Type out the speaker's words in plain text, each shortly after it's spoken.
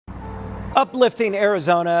Uplifting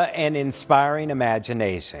Arizona and inspiring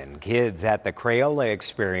imagination. Kids at the Crayola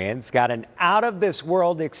Experience got an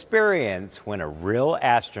out-of-this-world experience when a real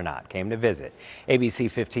astronaut came to visit. ABC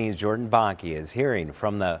 15's Jordan Bonke is hearing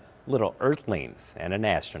from the little Earthlings and an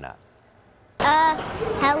astronaut.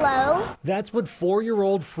 Hello? That's what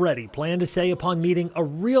 4-year-old Freddy planned to say upon meeting a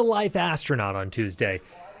real-life astronaut on Tuesday.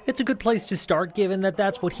 It's a good place to start, given that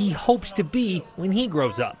that's what he hopes to be when he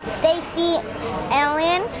grows up. They see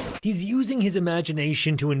aliens? He's using his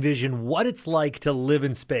imagination to envision what it's like to live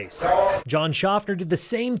in space. John Shoffner did the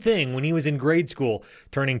same thing when he was in grade school,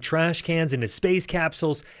 turning trash cans into space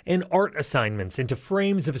capsules and art assignments into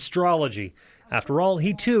frames of astrology. After all,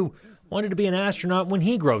 he too wanted to be an astronaut when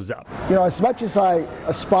he grows up. You know, as much as I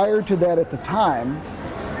aspired to that at the time,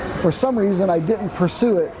 for some reason I didn't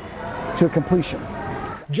pursue it to completion.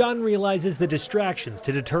 John realizes the distractions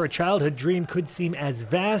to deter a childhood dream could seem as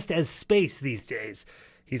vast as space these days.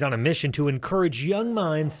 He's on a mission to encourage young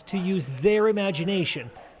minds to use their imagination.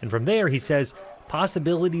 And from there, he says,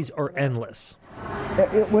 possibilities are endless.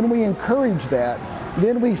 When we encourage that,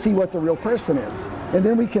 then we see what the real person is, and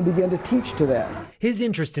then we can begin to teach to that. His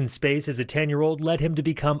interest in space as a 10-year-old led him to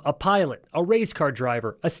become a pilot, a race car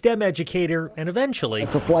driver, a STEM educator, and eventually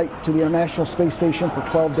It's a flight to the International Space Station for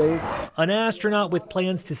 12 days. An astronaut with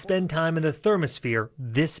plans to spend time in the thermosphere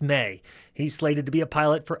this May. He's slated to be a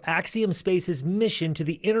pilot for Axiom Space's mission to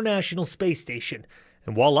the International Space Station.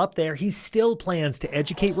 And while up there, he still plans to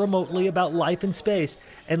educate remotely about life in space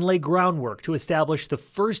and lay groundwork to establish the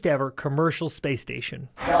first ever commercial space station.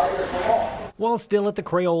 While still at the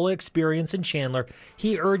Crayola Experience in Chandler,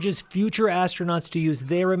 he urges future astronauts to use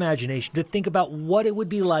their imagination to think about what it would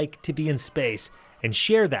be like to be in space and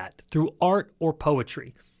share that through art or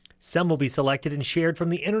poetry. Some will be selected and shared from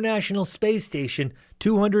the International Space Station,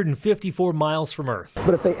 254 miles from Earth.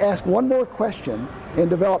 But if they ask one more question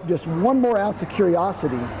and develop just one more ounce of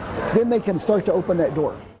curiosity, then they can start to open that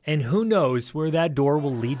door. And who knows where that door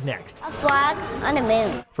will lead next. A flag on the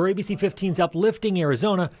moon. For ABC 15's Uplifting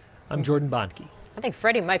Arizona, I'm Jordan Bonke. I think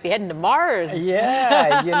Freddy might be heading to Mars.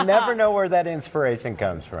 Yeah, you never know where that inspiration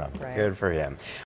comes from. Right. Good for him.